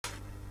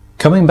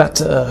Coming back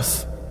to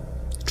Earth,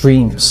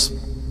 dreams.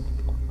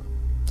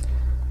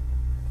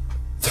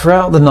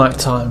 Throughout the night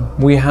time,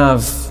 we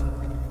have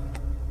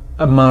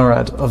a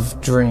myriad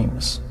of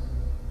dreams.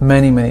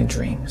 Many, many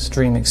dreams,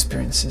 dream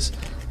experiences.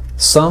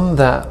 Some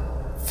that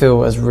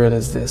feel as real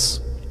as this.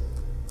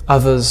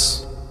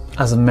 Others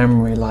as a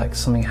memory, like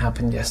something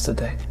happened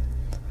yesterday.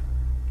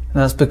 And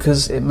that's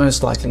because it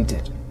most likely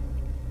did.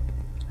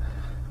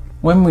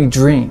 When we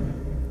dream,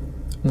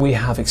 we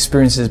have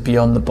experiences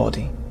beyond the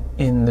body,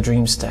 in the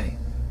dream state,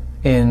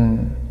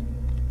 in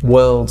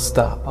worlds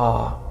that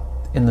are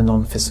in the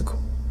non-physical.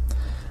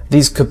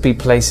 These could be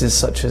places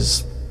such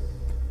as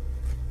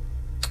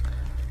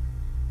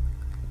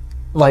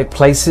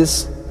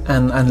places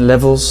and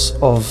levels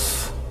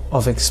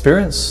of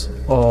experience,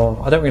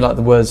 or I don't really like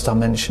the words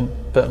dimension,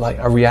 but like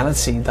a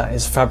reality that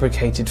is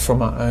fabricated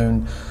from our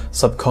own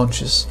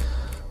subconscious,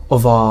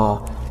 of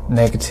our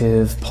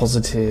negative,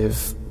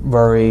 positive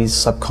worries,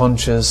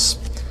 subconscious,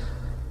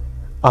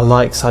 our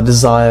likes, our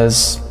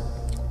desires,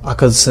 our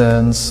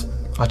concerns,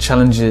 our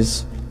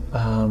challenges,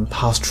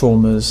 past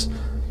traumas,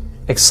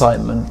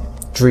 excitement,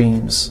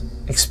 dreams,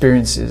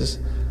 experiences,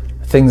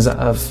 things that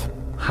have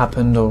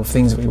happened or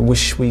things that we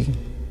wish we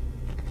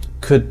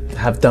could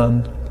have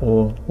done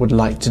or would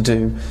like to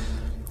do.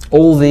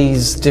 All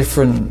these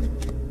different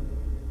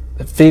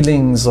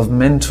feelings of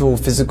mental,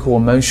 physical,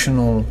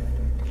 emotional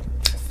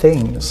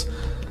things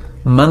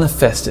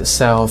manifest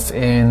itself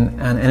in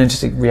an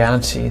energetic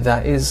reality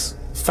that is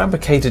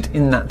fabricated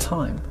in that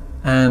time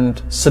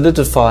and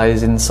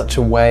solidifies in such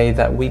a way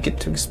that we get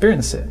to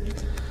experience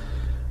it,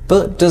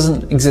 but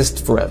doesn't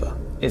exist forever.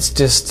 It's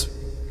just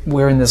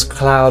we're in this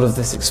cloud of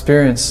this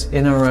experience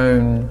in our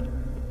own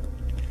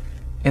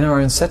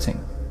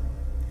setting.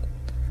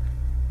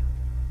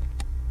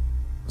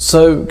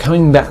 So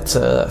coming back to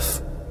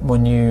Earth,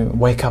 when you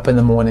wake up in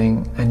the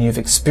morning and you've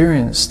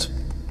experienced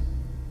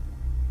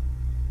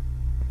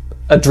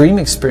a dream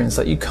experience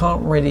that you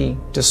can't really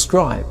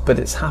describe, but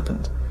it's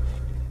happened.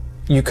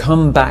 You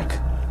come back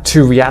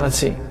to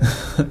reality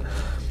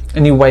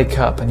and you wake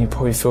up and you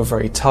probably feel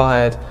very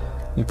tired.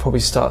 You probably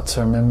start to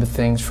remember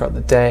things throughout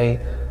the day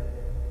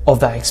of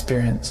that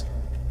experience.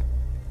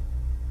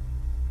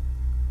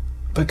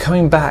 But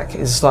coming back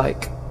is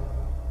like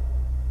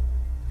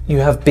you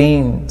have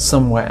been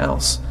somewhere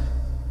else,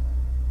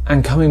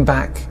 and coming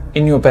back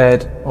in your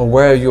bed or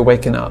wherever you're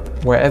waking up,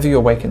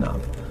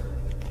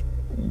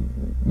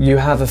 you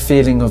have a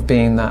feeling of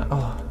being that,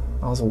 oh,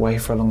 I was away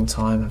for a long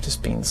time, I've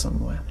just been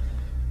somewhere.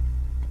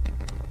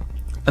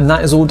 And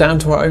that is all down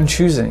to our own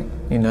choosing,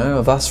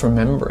 of us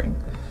remembering.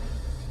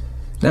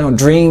 Now,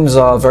 dreams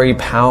are very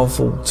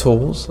powerful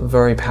tools,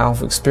 very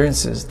powerful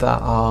experiences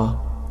that are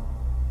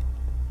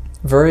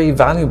very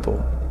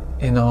valuable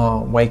in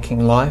our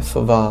waking life,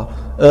 of our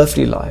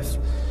earthly life.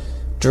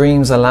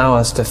 Dreams allow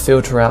us to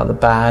filter out the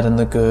bad and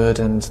the good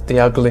and the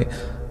ugly,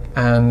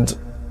 and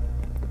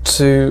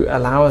to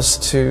allow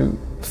us to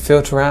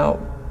filter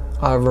out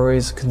our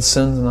worries,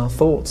 concerns and our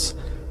thoughts,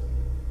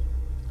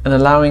 and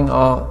allowing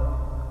our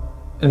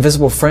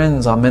invisible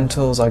friends, our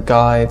mentors, our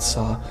guides,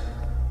 our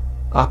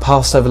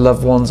passed over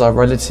loved ones, our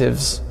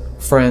relatives,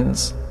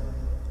 friends,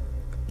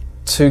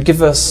 to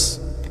give us,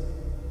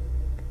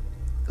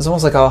 it's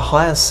almost like our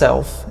higher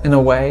self in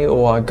a way,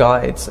 or our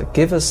guides, that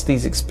give us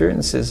these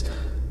experiences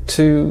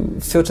to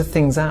filter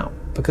things out,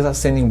 because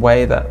that's the only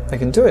way that they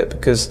can do it,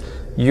 because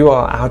you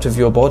are out of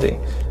your body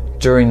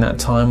during that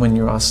time when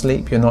you are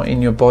asleep. You're not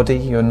in your body,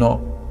 you're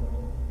not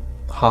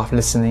half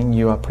listening,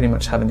 you are pretty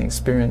much having an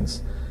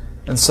experience.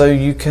 And so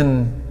you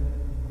can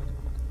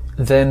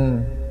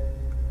then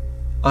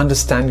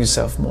understand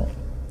yourself more,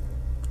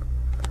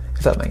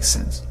 if that makes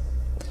sense.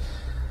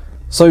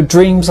 So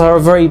dreams are a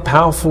very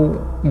powerful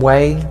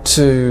way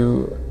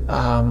to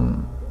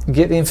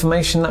get the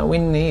information that we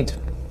need.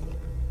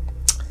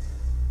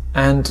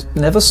 And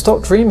never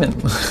stop dreaming.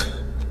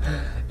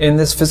 In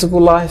this physical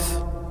life,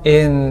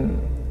 in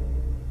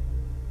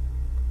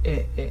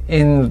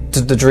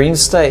the dream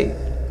state,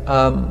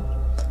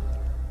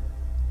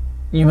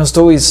 you must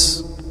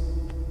always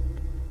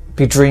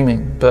be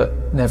dreaming,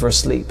 but never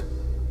asleep.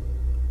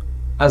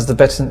 As the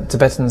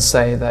Tibetans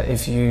say, that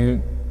if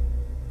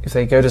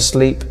they go to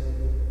sleep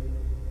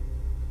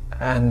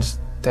and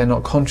they're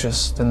not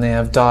conscious, then they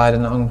have died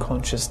an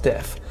unconscious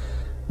death.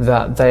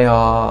 That they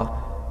are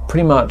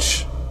pretty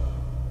much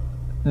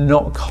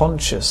not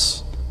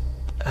conscious,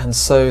 and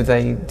so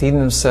they deem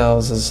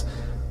themselves as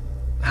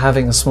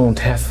having a small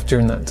death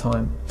during that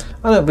time.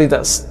 I don't believe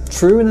that's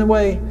true in a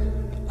way.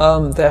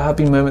 There have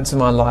been moments in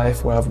my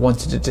life where I've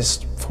wanted to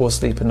just fall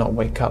asleep and not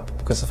wake up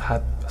because I've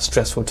had a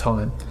stressful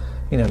time,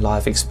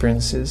 life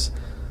experiences,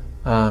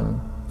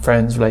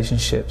 friends,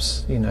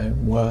 relationships,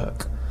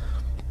 work.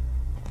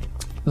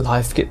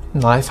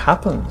 Life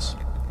happens.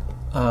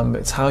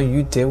 It's how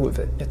you deal with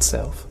it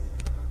itself.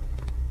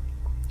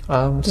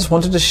 Just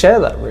wanted to share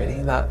that,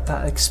 really,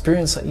 that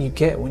experience that you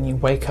get when you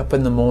wake up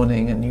in the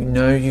morning and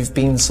you've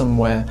been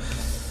somewhere,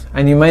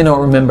 and you may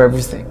not remember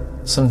everything.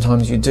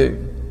 Sometimes you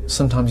do.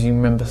 Sometimes you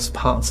remember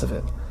parts of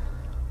it.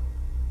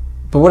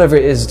 But whatever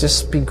it is,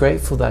 just be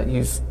grateful that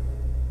you've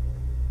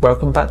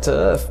welcome back to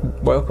Earth,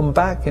 welcome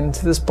back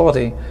into this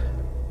body.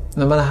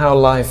 No matter how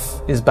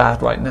life is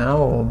bad right now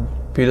or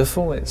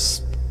beautiful,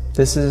 this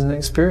is an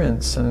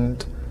experience,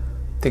 and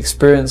the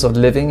experience of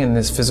living in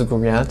this physical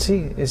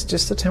reality is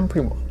just a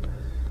temporary one.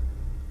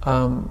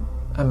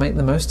 And make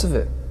the most of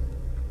it.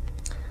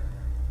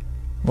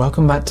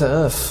 Welcome back to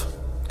Earth,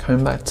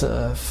 coming back to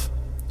Earth,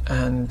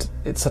 and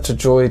it's such a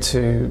joy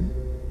to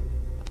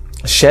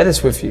share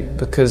this with you,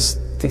 because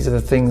these are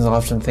the things I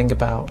often think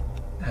about,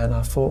 and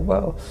I thought,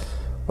 well,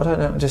 why don't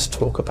I just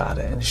talk about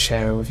it and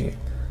share it with you?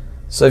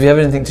 So if you have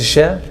anything to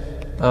share,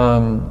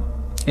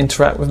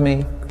 interact with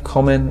me,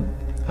 comment,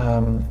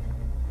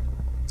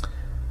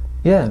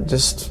 yeah,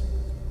 just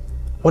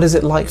what is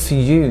it like for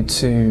you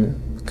to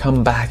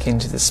come back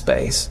into this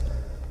space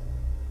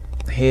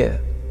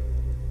here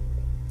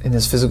in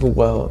this physical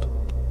world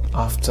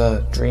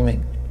after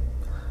dreaming?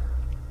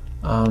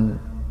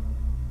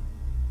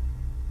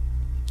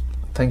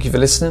 Thank you for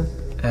listening,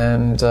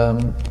 and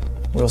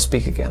we'll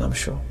speak again, I'm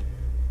sure.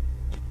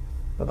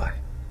 Bye-bye.